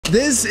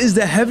This is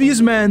the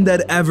heaviest man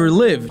that ever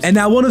lived. And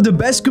now one of the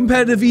best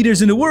competitive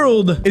eaters in the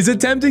world is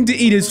attempting to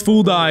eat his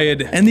full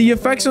diet. And the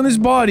effects on his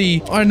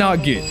body are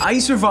not good. I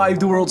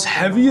survived the world's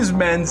heaviest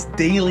man's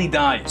daily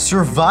diet.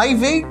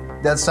 Surviving?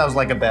 That sounds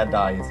like a bad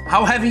diet.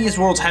 How heavy is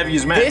world's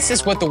heaviest man? This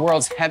is what the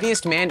world's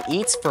heaviest man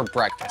eats for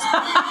breakfast.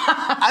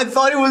 I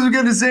thought he was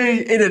gonna say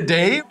in a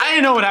day. I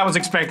didn't know what I was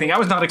expecting. I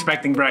was not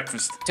expecting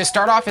breakfast. To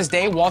start off his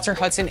day, Walter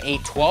Hudson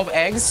ate 12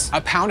 eggs,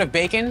 a pound of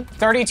bacon,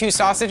 32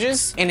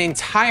 sausages, an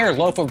entire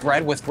loaf of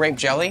bread with grape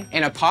jelly,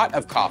 and a pot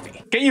of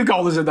coffee. Can you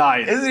call this a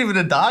diet? It isn't even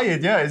a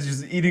diet, yeah, it's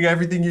just eating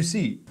everything you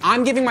see.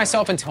 I'm giving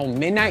myself until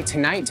midnight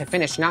tonight to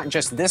finish not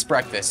just this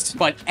breakfast,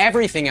 but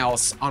everything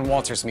else on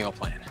Walter's meal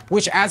plan,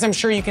 which, as I'm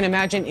sure you can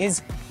imagine,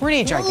 is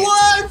pretty gigantic.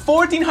 What?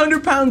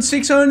 1,400 pounds,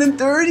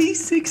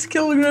 636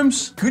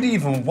 kilograms? Could he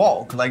even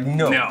walk? Like,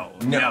 no.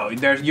 No.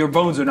 Your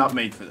bones are not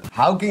made for this.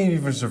 How can you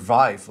even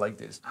survive like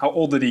this? How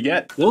old did he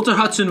get? Walter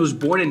Hudson was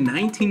born in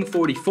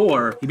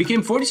 1944. He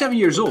became 47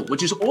 years old,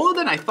 which is older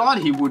than I thought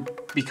he would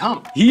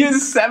become. He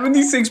is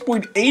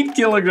 76.8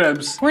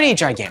 kilograms. Pretty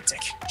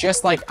gigantic,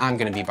 just like I'm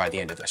gonna be by the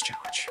end of this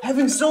challenge.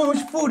 Having so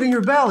much food in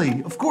your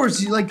belly. Of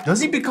course, does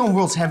he become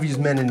world's heaviest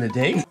man in a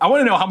day? I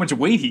want to know how much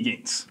weight he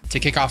gains. To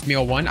kick off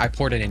meal one, I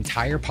poured an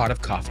entire pot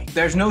of coffee.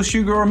 There's no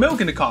sugar or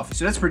milk in the coffee,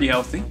 so that's pretty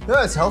healthy.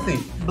 Yeah, it's healthy.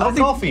 Black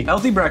coffee.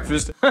 Healthy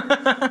breakfast.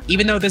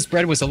 Even though this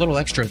bread was a little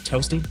extra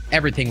toasty,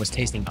 everything was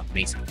tasting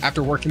amazing.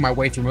 After working my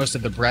way through most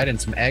of the bread and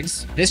some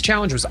eggs, this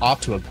challenge was off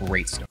to a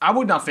great start. I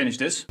would not finish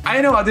this.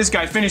 I know how this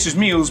guy finishes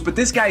meals, but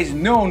this guy is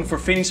known for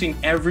finishing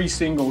every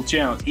single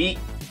challenge. He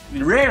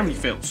rarely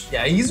fails.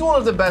 Yeah, he's one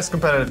of the best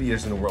competitive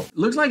eaters in the world.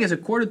 Looks like it's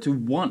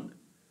 1:45.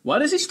 Why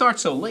does he start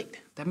so late?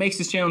 That makes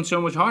this challenge so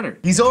much harder.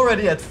 He's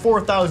already at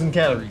 4,000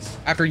 calories.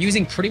 After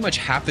using pretty much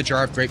half the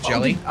jar of grape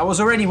jelly, I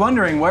was already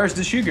wondering, where's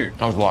the sugar?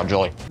 that was a lot of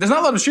jelly. There's not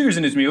a lot of sugars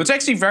in this meal. It's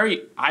actually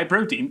very high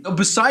protein.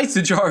 Besides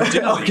the jar of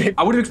jelly, Okay.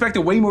 I would have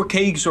expected way more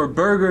cakes or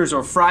burgers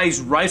or fries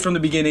right from the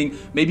beginning.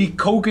 Maybe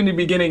Coke in the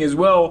beginning as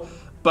well.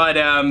 But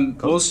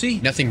we'll see.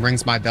 Nothing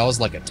rings my bells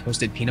like a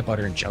toasted peanut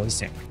butter and jelly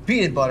sandwich.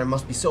 Peanut butter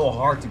must be so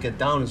hard to get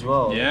down as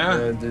well.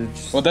 Yeah.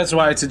 Well, that's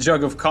why it's a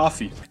jug of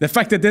coffee. The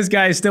fact that this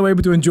guy is still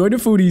able to enjoy the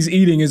food he's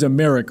eating is a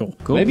miracle.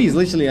 Cool. Maybe he's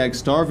literally like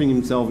starving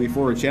himself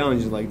before a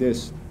challenge like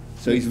this.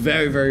 So he's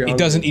very, very hungry. He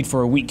doesn't eat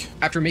for a week.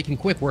 After making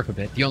quick work of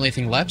it, the only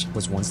thing left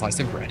was one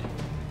slice of bread.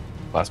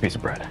 Last piece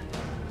of bread.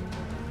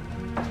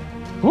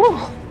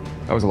 Whew.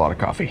 That was a lot of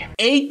coffee.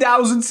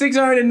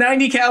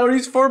 8,690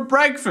 calories for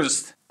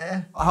breakfast.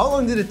 How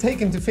long did it take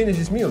him to finish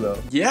his meal though?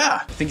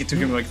 Yeah, I think it took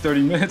him like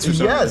 30 minutes or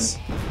so. Yes.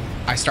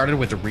 I started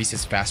with the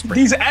Reese's fast break.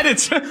 These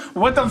edits,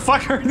 what the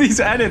fuck are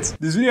these edits?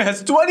 This video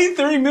has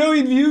 23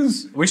 million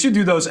views. We should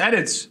do those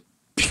edits.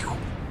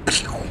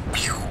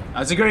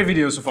 That's a great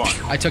video so far.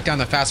 I took down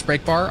the fast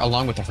break bar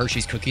along with the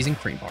Hershey's cookies and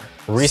cream bar.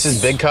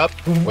 Reese's Big Cup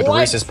with the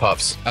Reese's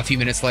Puffs. A few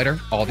minutes later,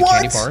 all the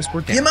candy bars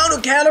were The down. amount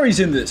of calories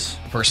in this.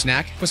 First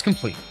snack was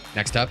complete.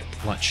 Next up,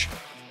 lunch.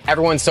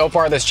 Everyone, so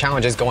far this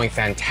challenge is going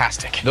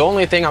fantastic. The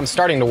only thing I'm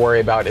starting to worry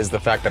about is the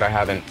fact that I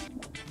haven't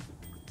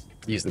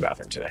used the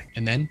bathroom today.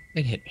 And then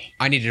it hit me.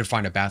 I needed to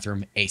find a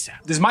bathroom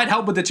ASAP. This might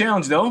help with the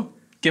challenge though.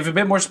 Give a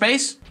bit more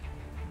space.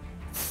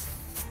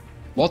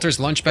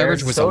 Walter's lunch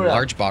beverage was a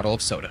large bottle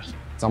of soda.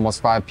 It's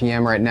almost 5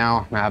 p.m. right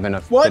now. I'm having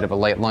a bit of a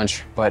late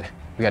lunch, but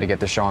we gotta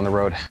get this show on the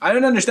road. I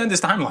don't understand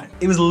this timeline.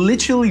 It was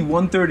literally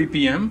 1:30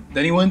 p.m.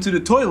 Then he went to the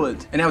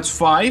toilet and now it's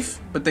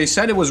 5, but they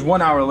said it was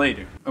 1 hour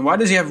later. And why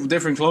does he have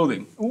different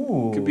clothing?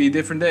 Ooh. Could be a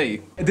different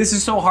day. This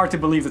is so hard to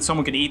believe that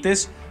someone can eat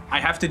this. I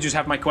have to just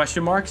have my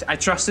question marks. I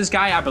trust this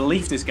guy, I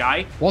believe this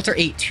guy. Walter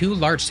ate 2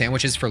 large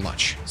sandwiches for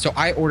lunch, so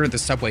I ordered the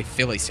Subway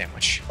Philly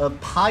sandwich. A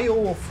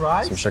pile of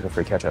fries? Some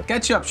sugar-free ketchup.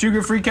 Ketchup,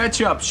 sugar-free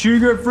ketchup,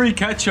 sugar-free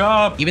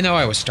ketchup. Even though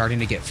I was starting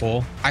to get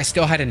full, I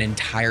still had an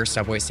entire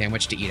Subway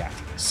sandwich to eat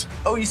after this.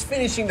 Oh, he's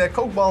finishing that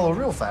Coke bottle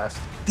real fast.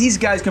 These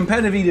guys,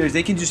 competitive eaters,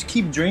 they can just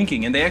keep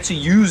drinking and they actually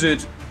use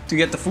it to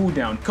get the food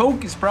down.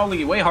 Coke is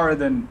probably way harder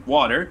than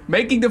water.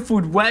 Making the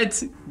food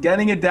wet,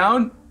 getting it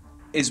down,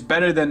 is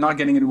better than not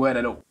getting it wet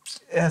at all.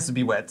 It has to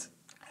be wet.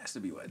 It has to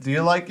be wet. Do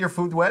you like your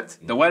food wet?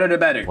 The wetter the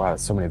better. Wow,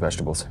 that's so many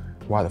vegetables.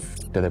 Why the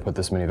f did they put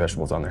this many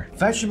vegetables on there?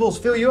 Vegetables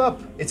fill you up.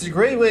 It's a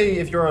great way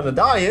if you're on a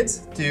diet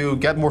to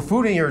get more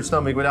food in your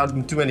stomach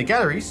without too many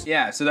calories.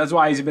 Yeah, so that's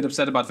why he's a bit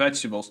upset about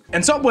vegetables.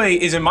 And Subway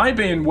is, in my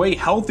opinion, way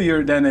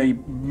healthier than a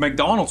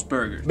McDonald's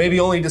burger.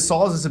 Maybe only the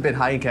sauce is a bit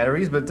high in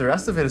calories, but the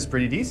rest of it is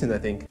pretty decent, I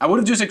think. I would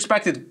have just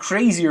expected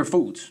crazier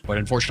foods. But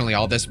unfortunately,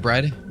 all this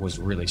bread was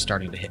really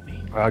starting to hit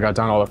me. I got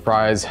down all the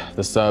fries,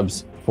 the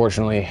subs.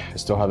 Fortunately, I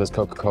still have this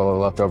Coca-Cola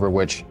left over,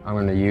 which I'm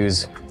gonna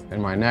use in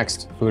my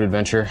next food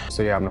adventure.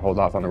 So yeah, I'm gonna hold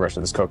off on the rest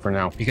of this Coke for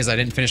now. Because I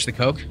didn't finish the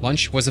Coke,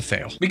 lunch was a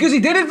fail. Because he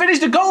didn't finish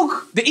the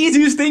Coke! The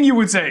easiest thing you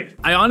would say.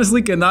 I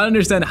honestly cannot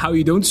understand how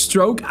you don't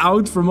stroke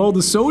out from all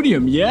the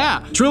sodium.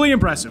 Yeah, truly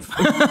impressive.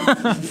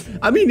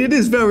 I mean, it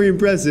is very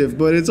impressive,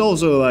 but it's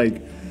also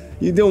like,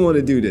 You don't want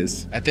to do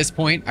this. At this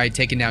point, I had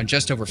taken down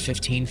just over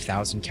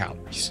 15,000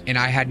 calories, and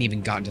I hadn't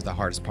even gotten to the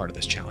hardest part of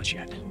this challenge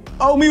yet.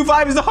 Oh, Meal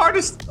 5 is the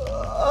hardest.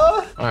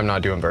 I'm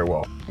not doing very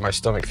well. My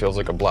stomach feels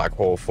like a black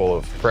hole full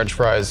of French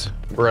fries,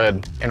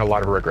 bread, and a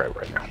lot of regret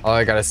right now. All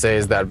I gotta say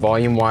is that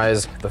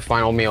volume-wise, the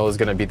final meal is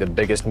gonna be the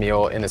biggest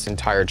meal in this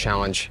entire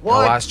challenge.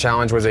 What? The last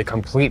challenge was a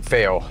complete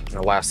fail. And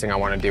the last thing I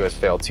wanna do is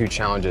fail 2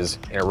 challenges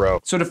in a row.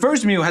 So the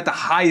first meal had the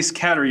highest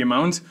calorie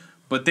amount,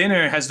 but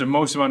dinner has the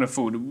most amount of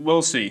food.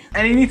 We'll see.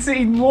 And he needs to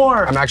eat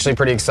more. I'm actually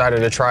pretty excited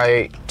to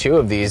try 2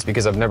 of these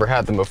because I've never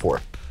had them before.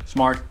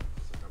 Smart.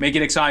 Make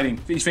it exciting.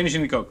 He's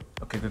finishing the Coke.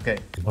 Okay.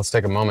 Let's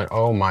take a moment.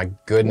 Oh my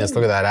goodness,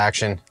 look at that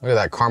action. Look at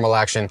that caramel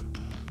action.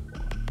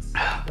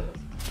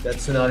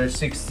 That's another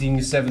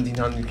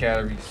 1700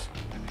 calories.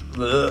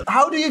 Ugh.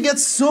 How do you get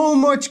so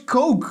much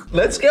Coke?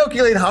 Let's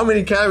calculate how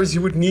many calories he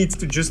would need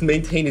to just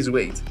maintain his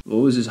weight. What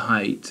was his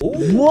height?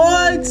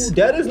 What?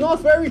 That is not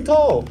very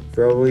tall.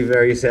 Probably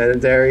very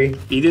sedentary.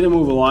 He didn't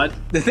move a lot.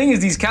 The thing is,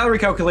 these calorie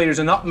calculators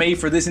are not made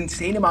for this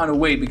insane amount of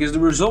weight because the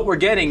result we're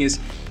getting is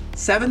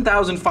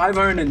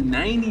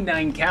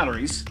 7,599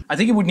 calories. I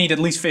think it would need at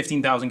least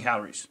 15,000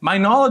 calories. My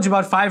knowledge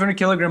about 500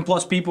 kilogram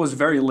plus people is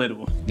very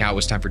little. Now it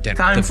was time for dinner.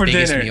 Time for the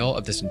biggest dinner. meal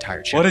of this entire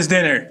What challenge. is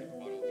dinner?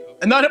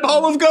 Another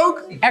bowl of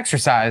Coke?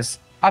 Exercise?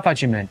 I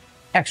thought you meant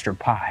extra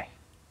pie.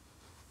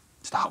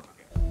 Stop.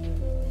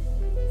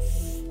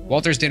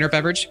 Walter's dinner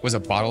beverage was a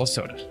bottle of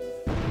soda.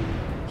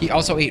 He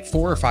also ate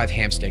 4 or 5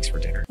 ham steaks for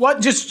dinner. What?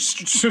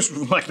 Just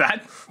like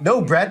that? No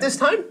bread this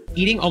time?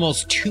 Eating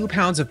almost 2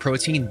 pounds of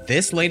protein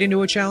this late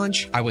into a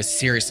challenge, I was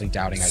seriously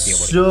doubting I'd be able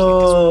to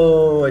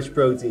So much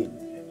protein.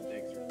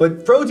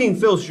 But protein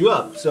fills you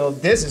up, so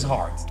this is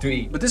hard to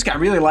eat. But this guy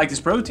really liked his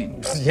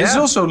protein. This is Yeah.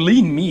 also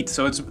lean meat,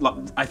 so it's,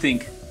 I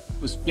think,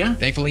 was, yeah.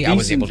 Thankfully, I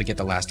was decent. able to get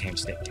the last ham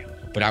steak down,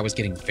 but I was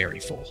getting very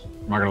full.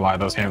 I'm not gonna lie,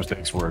 those ham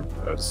steaks were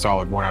a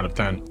solid 1 out of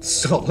 10.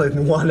 Solid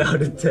 1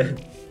 out of 10.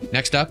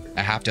 Next up,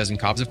 a half dozen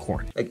cobs of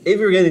corn. Like, if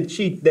you're gonna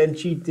cheat, then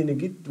cheat in a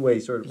good way,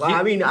 sort of. Well,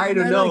 I mean, I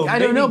don't know. I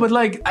don't know, but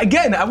like,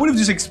 again, I would have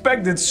just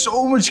expected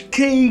so much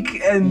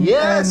cake and,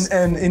 Yes.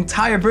 and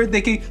entire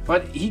birthday cake.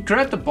 But he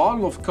grabbed a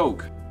bottle of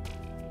Coke.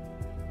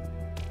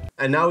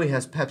 And now he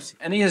has Pepsi.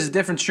 And he has a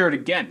different shirt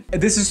again.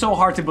 This is so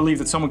hard to believe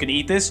that someone can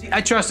eat this. I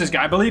trust this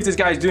guy. I believe this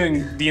guy is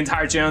doing the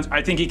entire challenge.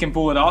 I think he can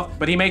pull it off.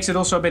 But he makes it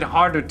also a bit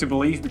harder to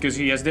believe because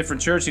he has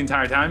different shirts the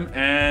entire time.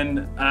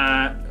 And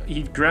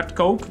he grabbed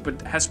Coke,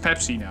 but has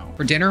Pepsi now.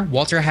 For dinner,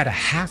 Walter had a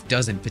half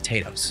dozen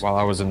potatoes. While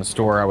I was in the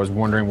store, I was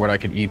wondering what I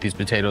could eat these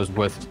potatoes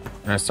with,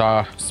 and I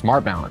saw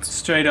Smart Balance.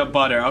 Straight up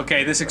butter.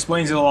 Okay, this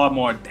explains it a lot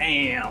more.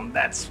 Damn,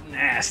 that's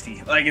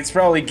nasty. Like, it's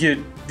probably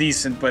good,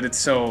 decent, but it's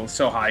so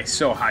high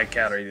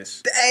calorie.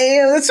 This.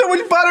 Damn, that's so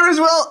much butter as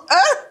well.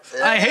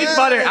 I hate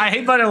butter. I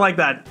hate butter like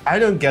that. I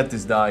don't get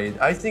this diet.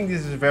 I think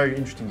this is a very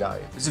interesting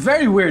diet. It's a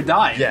very weird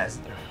diet. Yes.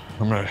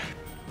 I'm gonna...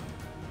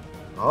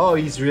 Oh,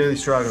 he's really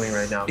struggling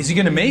right now. Is he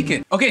gonna make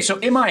it? Okay, so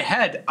in my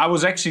head, I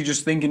was actually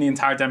just thinking the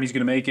entire time he's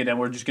gonna make it and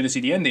we're just gonna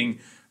see the ending.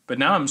 But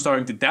now I'm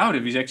starting to doubt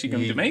if he's actually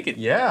going to make it.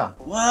 Yeah.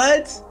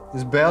 What?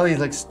 His belly is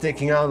like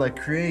sticking out like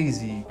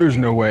crazy. There's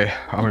no way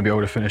I'm gonna be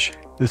able to finish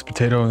this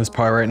potato and this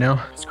pie right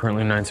now. It's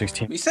currently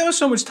 9:16. We still have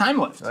so much time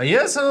left.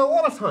 Yes, a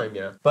lot of time,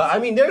 yeah. But I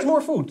mean, there's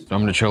more food. So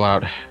I'm gonna chill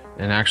out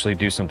and actually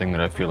do something that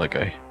I feel like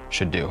I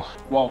should do.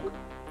 Walk. I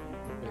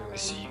barely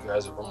see you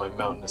guys over my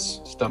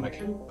mountainous stomach.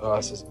 Oh,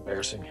 this is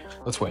embarrassing.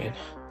 Let's weigh in.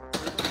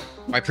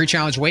 My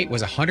pre-challenge weight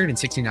was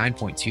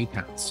 169.2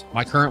 pounds.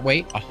 My current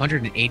weight,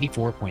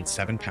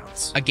 184.7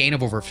 pounds. A gain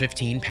of over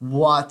 15 pounds.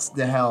 What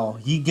the hell?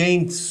 He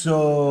gained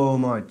so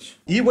much.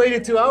 He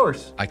waited 2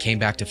 hours. I came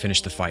back to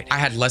finish the fight. I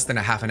had less than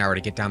a half an hour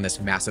to get down this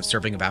massive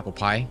serving of apple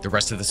pie, the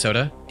rest of the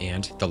soda,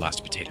 and the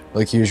last potato.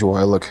 Like usual,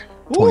 I look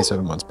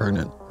 27 months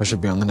pregnant. I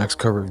should be on the next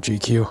cover of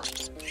GQ.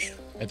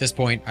 At this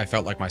point, I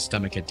felt like my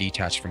stomach had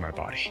detached from my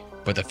body,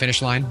 but the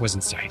finish line was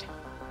in sight.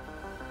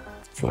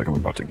 I feel like I'm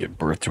about to give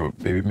birth to a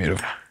baby made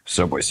of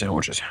Subway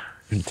sandwiches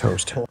and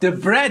toast. The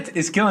bread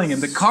is killing him.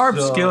 The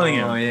carbs killing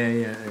him. Oh,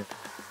 yeah.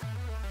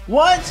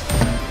 What?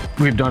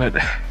 We've done it.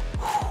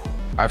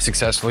 I've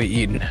successfully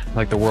eaten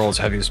like the world's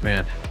heaviest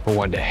man for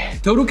one day.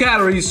 Total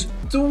calories,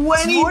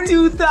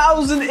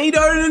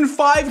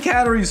 22,805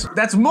 calories.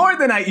 That's more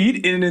than I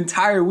eat in an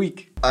entire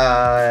week.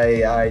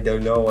 I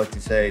don't know what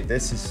to say.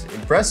 This is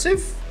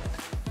impressive.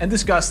 And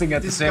disgusting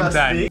at the same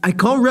time. I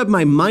can't wrap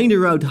my mind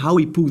around how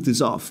he pulled this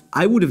off.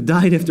 I would have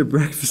died after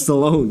breakfast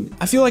alone.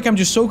 I feel like I'm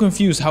just so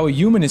confused how a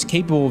human is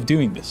capable of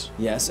doing this.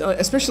 Yes,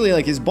 especially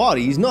like his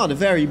body. He's not a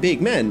very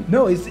big man.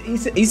 No,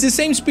 he's the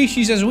same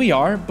species as we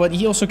are, but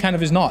he also kind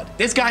of is not.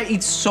 This guy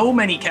eats so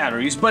many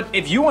calories, but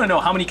if you want to know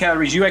how many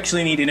calories you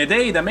actually need in a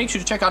day, then make sure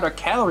to check out our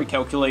calorie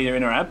calculator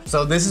in our app.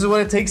 So this is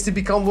what it takes to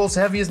become world's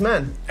heaviest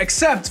man.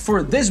 Except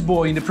for this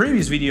boy in the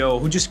previous video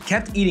who just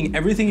kept eating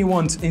everything he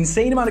wants,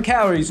 insane amount of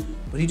calories,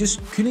 but he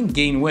just couldn't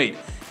gain weight.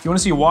 If you want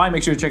to see why,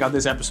 make sure to check out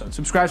this episode.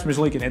 Subscribe to this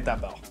link and hit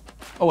that bell.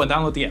 Oh, and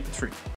download the app, it's free.